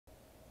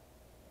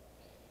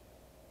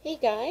Hey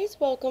guys,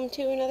 welcome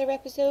to another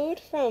episode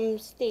from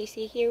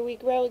Stacy Here We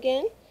Grow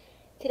Again.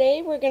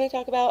 Today we're going to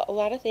talk about a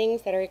lot of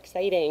things that are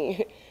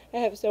exciting. I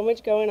have so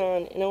much going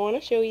on and I want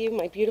to show you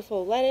my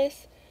beautiful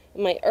lettuce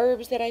and my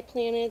herbs that I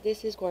planted.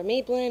 This is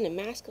gourmet blend and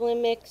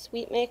masculine mix,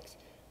 sweet mix,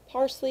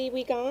 parsley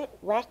we got,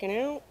 rocking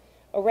out,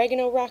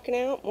 oregano rocking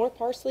out, more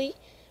parsley.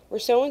 We're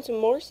sowing some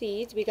more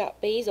seeds. We got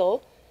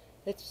basil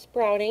that's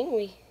sprouting.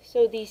 We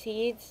sowed these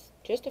seeds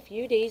just a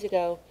few days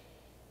ago.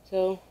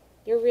 So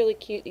they're really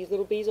cute, these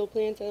little basil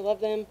plants. I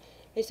love them.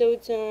 I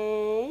sowed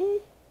some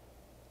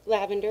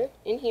lavender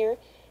in here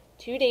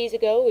 2 days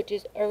ago, which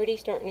is already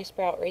starting to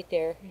sprout right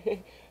there.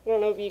 I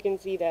don't know if you can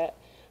see that.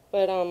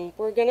 But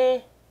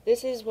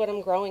this is what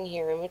I'm growing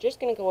here, and we're just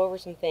gonna go over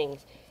some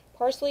things.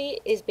 Parsley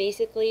is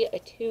basically a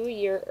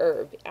 2-year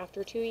herb.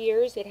 After 2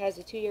 years, it has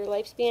a 2-year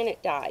lifespan,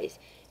 it dies.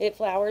 It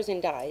flowers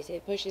and dies.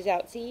 It pushes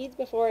out seeds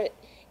before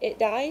it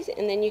dies,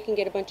 and then you can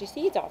get a bunch of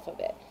seeds off of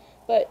it.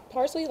 But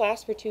parsley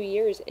lasts for 2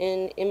 years,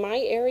 and in my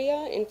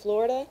area, in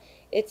Florida,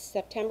 it's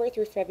September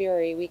through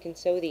February we can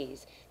sow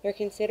these. They're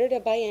considered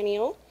a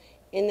biennial,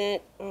 in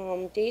that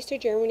days to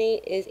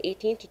germinate is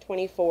 18 to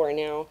 24.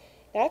 Now,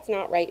 that's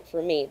not right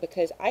for me,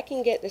 because I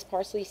can get this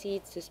parsley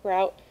seeds to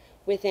sprout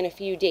within a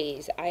few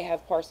days. I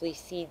have parsley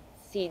seed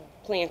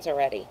plants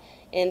already,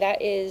 and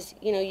that is,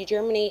 you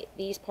germinate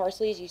these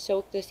parsleys, you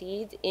soak the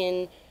seeds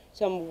in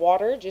some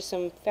water, just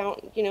some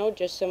fountain,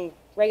 just some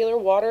regular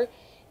water,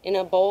 in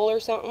a bowl or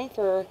something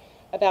for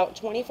about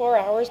 24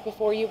 hours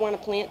before you want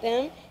to plant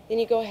them. Then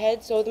you go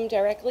ahead, sow them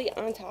directly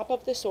on top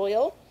of the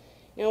soil.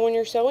 Now when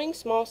you're sowing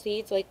small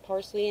seeds like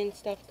parsley and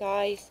stuff,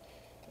 guys,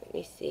 let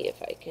me see if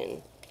I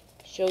can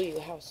show you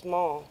how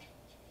small.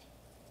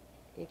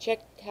 And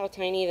check how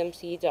tiny them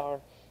seeds are.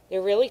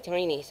 They're really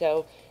tiny.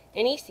 So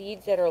any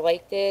seeds that are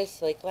like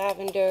this, like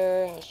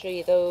lavender, I'll show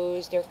you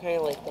those. They're kind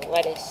of like the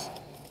lettuce.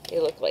 They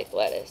look like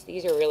lettuce.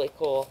 These are really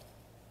cool.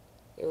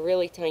 They're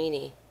really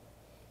tiny.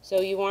 So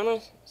you want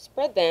to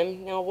spread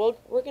them. Now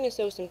we're going to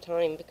sow some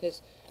thyme,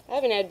 because I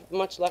haven't had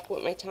much luck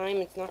with my thyme.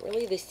 It's not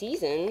really the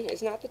season.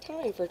 It's not the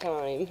time for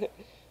thyme.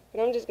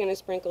 But I'm just going to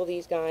sprinkle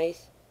these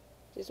guys.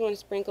 Just want to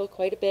sprinkle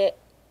quite a bit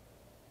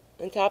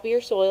on top of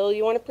your soil.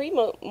 You want to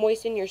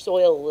pre-moisten your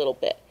soil a little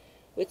bit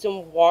with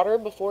some water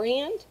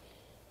beforehand.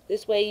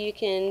 This way you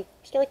can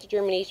start the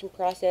germination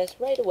process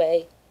right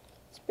away.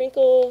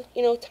 Sprinkle,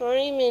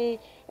 thyme and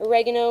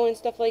oregano and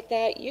stuff like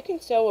that. You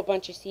can sow a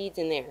bunch of seeds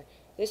in there.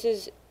 This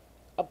is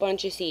a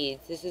bunch of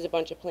seeds. This is a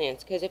bunch of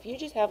plants, because if you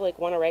just have like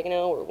one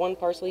oregano or one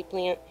parsley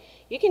plant,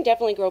 you can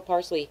definitely grow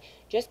parsley.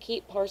 Just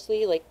keep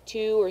parsley, like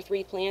 2 or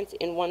 3 plants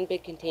in one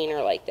big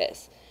container like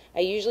this. I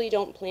usually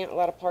don't plant a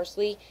lot of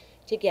parsley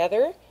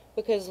together,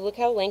 because look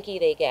how lanky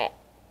they get.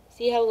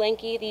 See how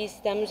lanky these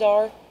stems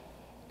are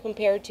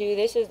compared to,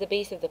 this is the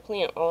base of the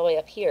plant all the way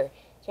up here.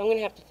 So I'm going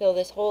to have to fill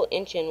this whole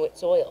inch in with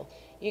soil.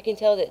 You can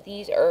tell that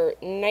these are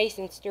nice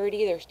and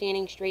sturdy. They're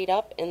standing straight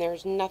up and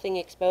there's nothing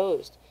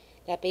exposed.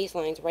 That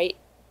baseline's right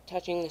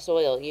touching the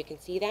soil. You can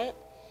see that,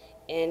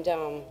 and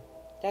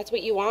that's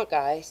what you want,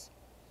 guys.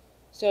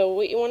 So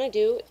what you want to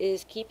do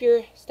is keep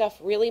your stuff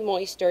really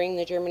moist during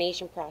the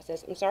germination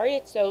process. I'm sorry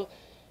it's so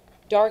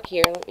dark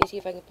here. Let me see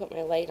if I can put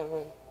my light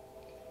on.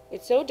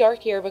 It's so dark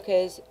here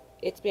because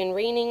it's been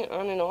raining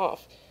on and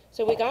off.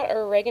 So we got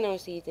our oregano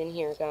seeds in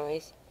here,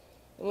 guys,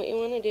 and what you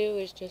want to do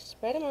is just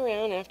spread them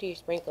around after you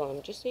sprinkle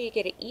them, just so you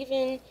get an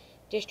even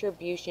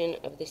distribution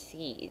of the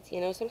seeds.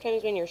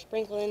 Sometimes when you're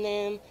sprinkling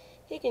them,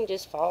 they can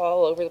just fall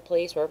all over the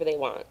place wherever they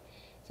want.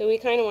 So we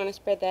kind of want to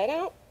spread that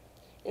out.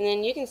 And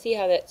then you can see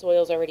how that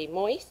soil's already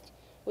moist.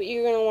 What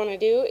you're going to want to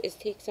do is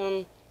take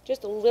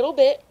just a little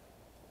bit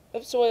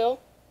of soil,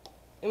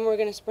 and we're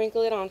going to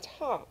sprinkle it on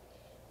top.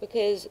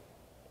 Because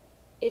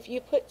if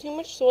you put too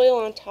much soil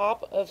on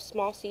top of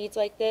small seeds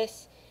like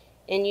this,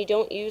 and you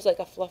don't use like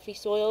a fluffy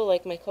soil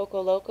like my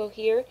Coco Loco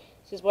here,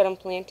 this is what I'm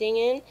planting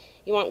in,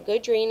 you want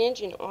good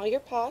drainage in all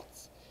your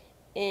pots.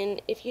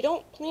 And if you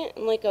don't plant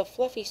in like a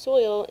fluffy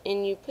soil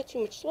and you put too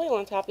much soil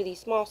on top of these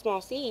small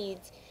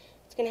seeds,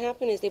 what's going to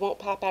happen is they won't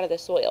pop out of the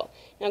soil.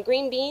 Now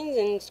green beans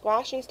and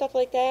squash and stuff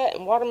like that,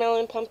 and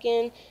watermelon,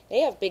 pumpkin,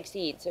 they have big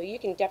seeds, so you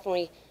can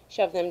definitely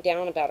shove them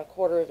down about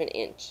 1/4 of an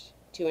inch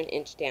to an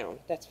inch down.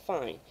 That's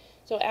fine.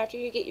 So after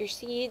you get your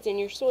seeds and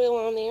your soil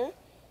on there,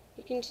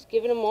 you can just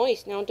give it a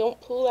moist. Now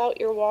don't pull out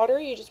your water.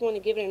 You just want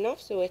to give it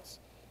enough so it's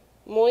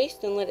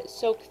moist and let it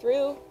soak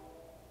through.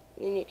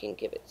 And then you can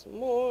give it some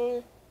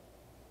more.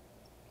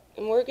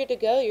 And we're good to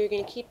go. You're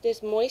going to keep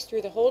this moist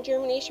through the whole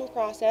germination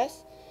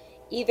process.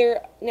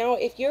 Now,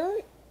 if you're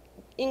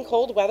in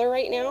cold weather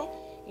right now,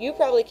 you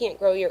probably can't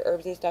grow your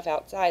herbs and stuff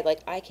outside like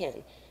I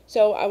can.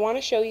 So I want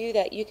to show you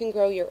that you can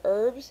grow your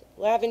herbs,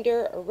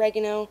 lavender,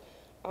 oregano,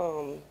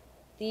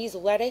 these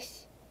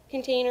lettuce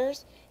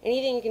containers,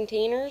 anything in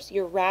containers,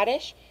 your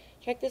radish.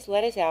 Check this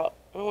lettuce out.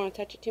 I don't want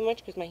to touch it too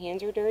much because my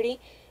hands are dirty.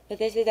 But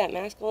this is that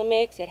masculine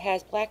mix. It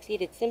has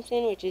black-seeded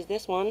Simpson, which is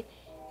this one,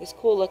 this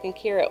cool looking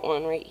carrot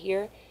one right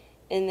here.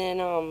 And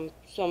then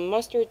some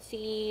mustard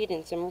seed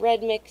and some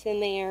red mix in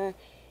there,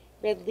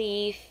 red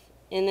leaf,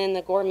 And then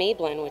the gourmet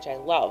blend, which I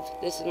love.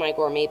 This is my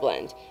gourmet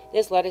blend.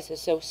 This lettuce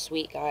is so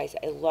sweet, guys.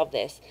 I love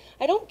this.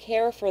 I don't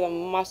care for the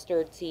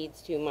mustard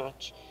seeds too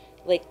much.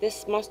 Like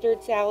this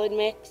mustard salad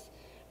mix,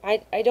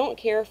 I don't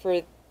care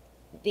for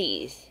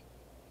these.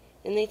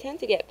 And they tend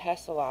to get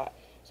pests a lot.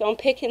 So I'm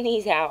picking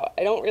these out.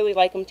 I don't really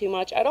like them too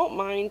much. I don't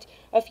mind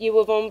a few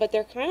of them, but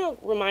they're kind of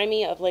remind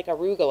me of like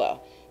arugula.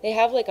 They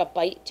have like a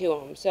bite to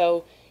them.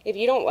 So if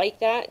you don't like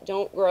that,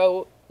 don't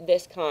grow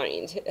this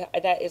kind.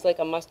 That is like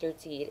a mustard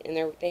seed,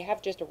 and they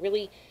have just a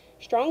really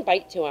strong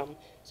bite to them.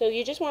 So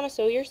you just want to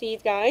sow your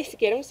seeds, guys.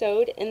 Get them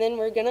sowed, and then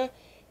we're gonna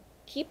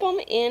keep them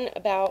in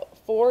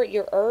for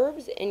your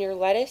herbs and your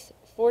lettuce,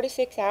 4 to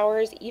 6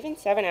 hours, even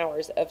 7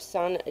 hours of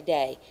sun a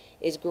day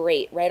is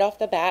great right off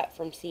the bat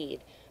from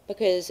seed.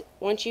 Because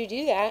once you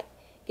do that,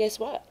 guess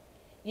what?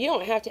 You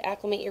don't have to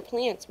acclimate your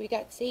plants. We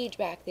got sage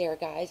back there,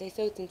 guys. I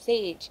sowed some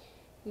sage.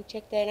 Can you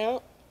check that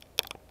out?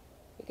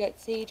 We got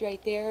sage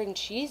right there, and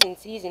she's in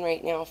season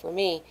right now for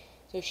me.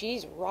 So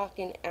she's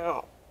rocking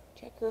out.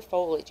 Check her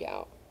foliage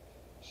out.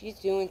 She's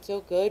doing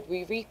so good.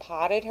 We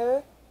repotted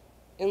her,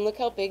 and look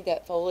how big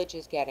that foliage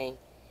is getting.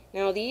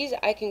 Now these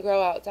I can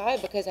grow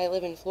outside because I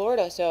live in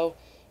Florida, so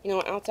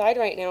outside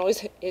right now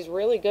is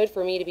really good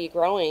for me to be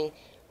growing.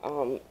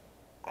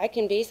 I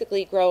can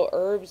basically grow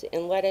herbs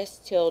and lettuce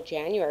till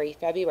January,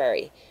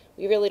 February.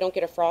 We really don't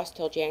get a frost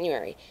till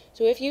January.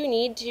 So if you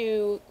need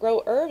to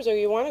grow herbs or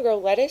you want to grow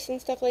lettuce and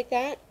stuff like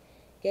that,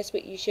 guess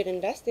what you should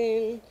invest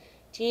in?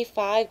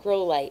 T5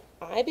 Grow Light.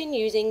 I've been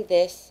using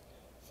this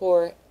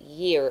for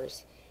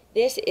years.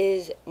 This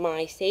is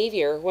my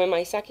savior. When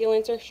my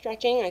succulents are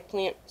stretching, I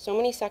plant so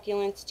many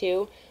succulents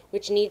too,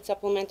 which need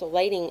supplemental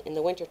lighting in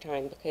the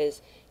wintertime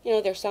because,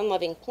 they're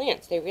sun-loving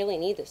plants. They really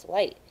need this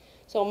light.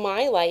 So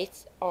my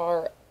lights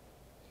are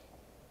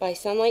by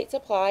Sunlight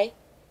Supply,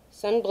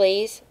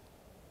 Sunblaze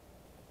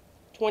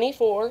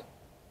 24,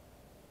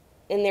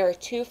 and they're a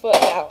 2-foot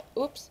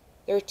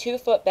they're a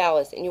 2-foot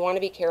ballast, and you want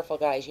to be careful,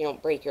 guys. You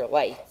don't break your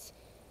lights.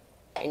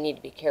 I need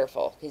to be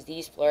careful because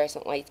these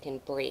fluorescent lights can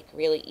break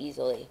really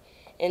easily.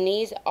 And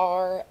these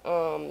are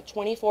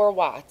 24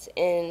 watts,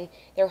 and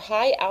they're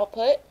high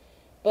output,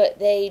 but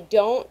they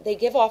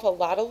give off a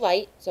lot of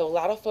light, so a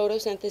lot of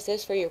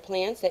photosynthesis for your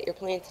plants that your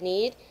plants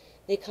need.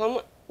 They come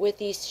with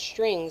these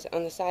strings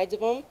on the sides of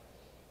them,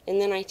 and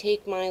then I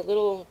take my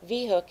little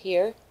V-hook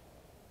here,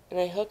 and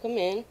I hook them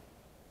in.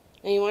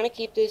 And you want to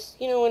keep this,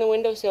 in a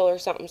windowsill or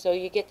something so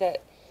you get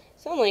that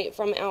sunlight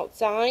from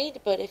outside.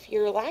 But if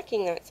you're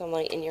lacking that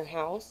sunlight in your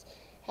house,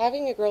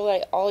 having a grow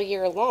light all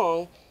year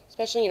long,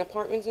 especially in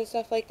apartments and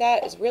stuff like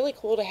that, is really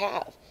cool to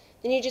have.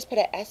 Then you just put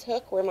a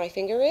S-hook where my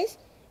finger is,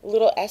 a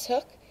little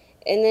S-hook,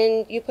 and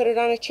then you put it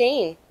on a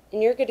chain,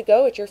 and you're good to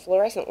go with your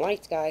fluorescent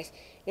lights, guys.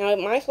 Now,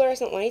 my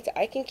fluorescent lights,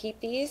 I can keep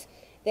these.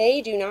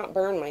 They do not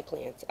burn my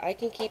plants. I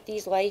can keep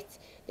these lights.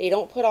 They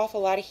don't put off a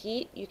lot of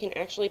heat. You can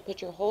actually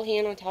put your whole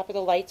hand on top of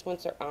the lights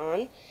once they're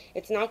on.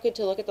 It's not good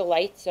to look at the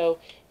lights, so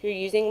if you're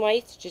using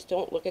lights, just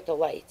don't look at the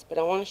lights. But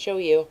I want to show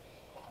you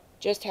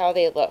just how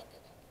they look.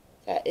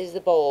 That is the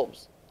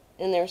bulbs.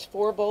 And there's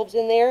 4 bulbs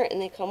in there,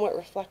 and they come with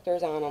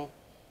reflectors on them.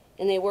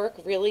 And they work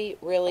really,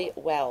 really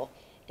well.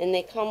 And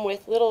they come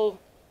with little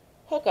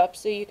hookups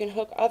so you can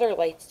hook other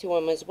lights to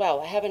them as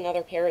well. I have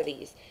another pair of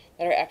these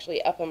that are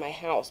actually up in my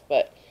house,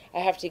 but I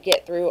have to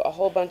get through a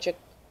whole bunch of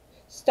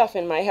stuff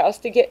in my house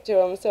to get to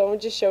them. So I'm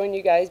just showing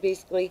you guys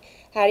basically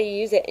how to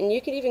use it. And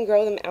you can even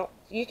grow them out.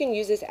 You can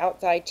use this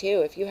outside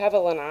too. If you have a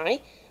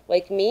lanai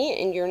like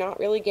me and you're not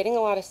really getting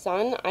a lot of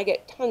sun, I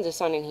get tons of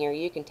sun in here,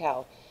 you can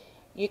tell.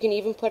 You can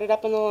even put it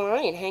up in the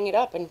lanai and hang it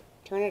up and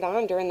turn it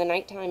on during the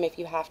nighttime if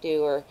you have to,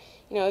 or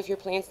if your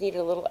plants need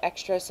a little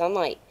extra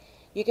sunlight.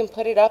 You can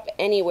put it up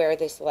anywhere,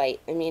 this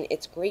light. I mean,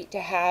 it's great to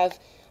have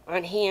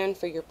on hand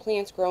for your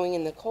plants growing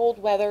in the cold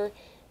weather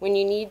when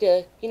you need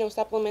to,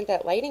 supplement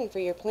that lighting for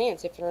your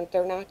plants if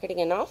they're not getting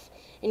enough.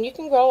 And you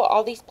can grow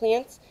all these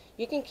plants.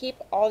 You can keep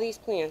all these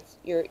plants.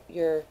 You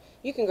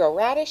can grow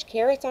radish,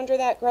 carrots under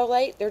that grow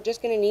light. They're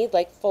just going to need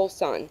like full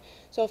sun.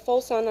 So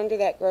full sun under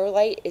that grow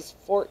light is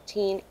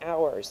 14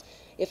 hours.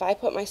 If I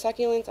put my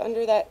succulents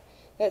under that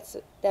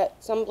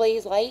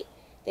Sunblaze light,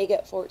 they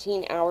get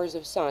 14 hours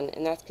of sun,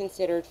 and that's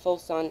considered full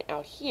sun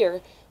out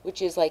here,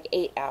 which is like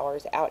 8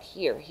 hours out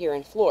here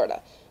in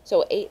Florida.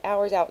 So 8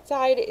 hours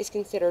outside is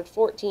considered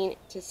 14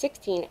 to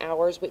 16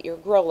 hours with your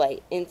grow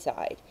light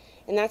inside.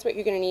 And that's what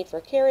you're going to need for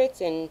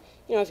carrots. And,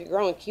 if you're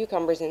growing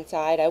cucumbers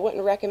inside, I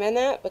wouldn't recommend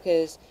that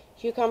because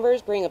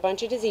cucumbers bring a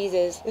bunch of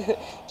diseases.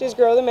 Just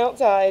grow them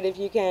outside if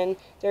you can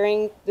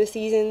during the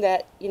season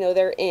that,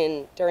 they're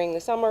in. During the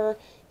summer,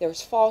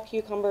 there's fall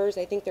cucumbers.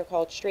 I think they're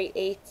called straight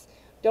 8s.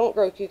 Don't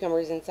grow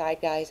cucumbers inside,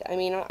 guys. I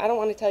mean, I don't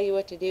want to tell you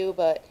what to do,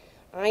 but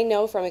I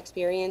know from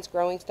experience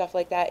growing stuff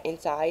like that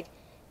inside,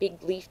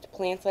 big leafed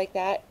plants like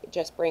that, it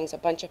just brings a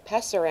bunch of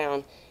pests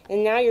around.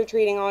 And now you're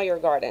treating all your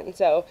garden.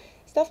 So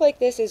stuff like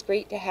this is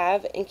great to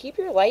have, and keep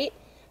your light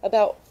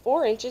about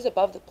 4 inches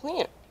above the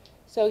plant.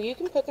 So you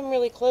can put them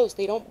really close.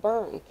 They don't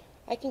burn.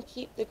 I can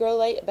keep the grow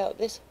light about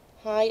this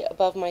high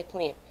above my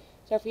plant.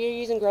 So if you're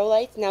using grow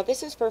lights, now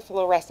this is for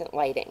fluorescent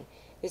lighting.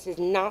 This is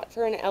not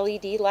for an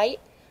LED light.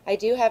 I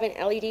do have an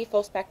LED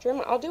full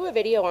spectrum. I'll do a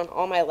video on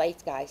all my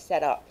lights, guys,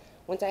 set up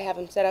once I have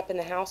them set up in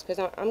the house, because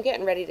I'm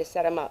getting ready to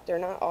set them up. They're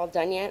not all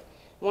done yet.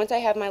 Once I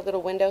have my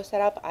little window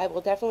set up, I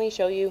will definitely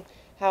show you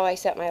how I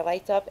set my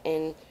lights up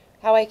and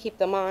how I keep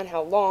them on,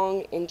 how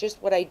long, and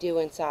just what I do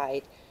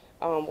inside.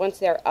 Once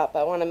they're up,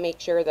 I want to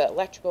make sure the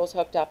electrical is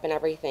hooked up and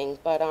everything.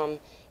 But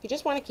you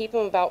just want to keep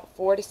them about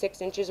 4 to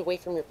 6 inches away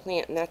from your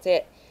plant, and that's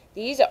it.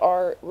 These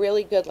are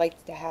really good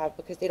lights to have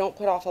because they don't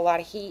put off a lot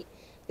of heat.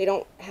 They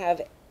don't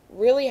have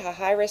really a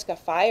high risk of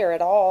fire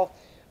at all.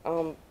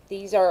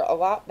 These are a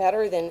lot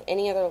better than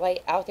any other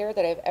light out there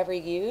that I've ever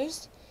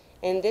used.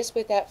 And this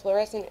with that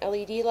fluorescent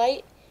LED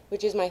light,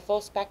 which is my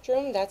full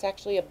spectrum, that's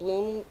actually a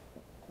bloom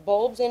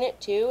bulbs in it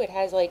too. It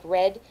has like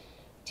red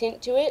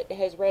tint to it. It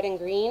has red and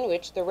green,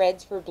 which the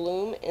red's for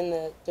bloom and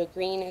the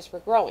green is for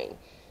growing.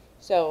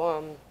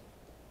 So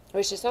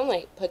which the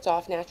sunlight puts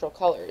off natural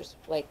colors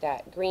like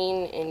that,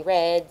 green and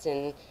reds,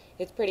 and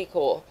it's pretty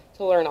cool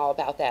to learn all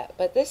about that.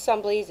 But this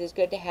sunblaze is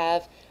good to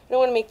have. I don't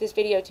want to make this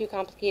video too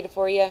complicated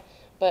for you,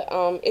 but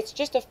it's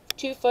just a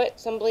 2-foot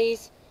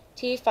sunblaze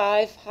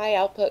T5 high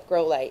output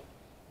grow light,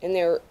 and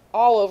they're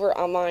all over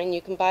online.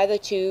 You can buy the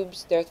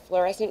tubes. There's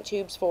fluorescent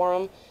tubes for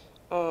them.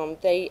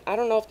 I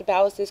don't know if the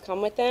ballasts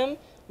come with them.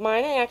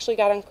 Mine I actually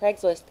got on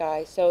Craigslist,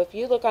 guys. So if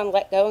you look on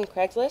Let Go and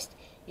Craigslist,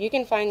 you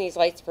can find these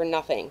lights for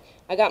nothing.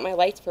 I got my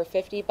lights for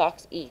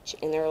 $50 each,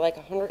 and they're like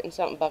 $100 and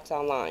something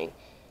online.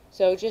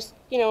 So just,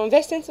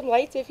 invest in some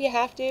lights if you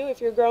have to,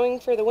 if you're growing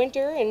for the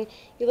winter and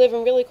you live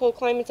in really cold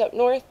climates up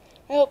north.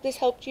 I hope this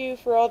helped you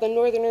for all the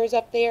northerners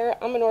up there.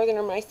 I'm a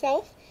northerner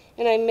myself,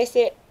 and I miss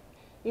it.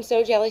 I'm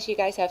so jealous you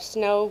guys have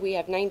snow. We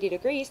have 90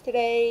 degrees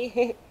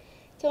today.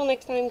 Till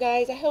next time,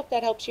 guys, I hope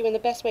that helps you in the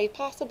best way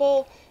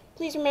possible.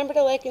 Please remember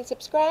to like and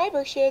subscribe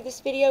or share this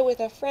video with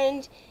a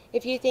friend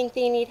if you think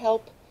they need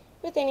help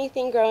with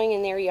anything growing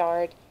in their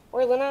yard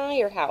or lanai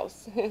or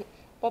house.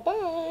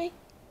 Bye-bye.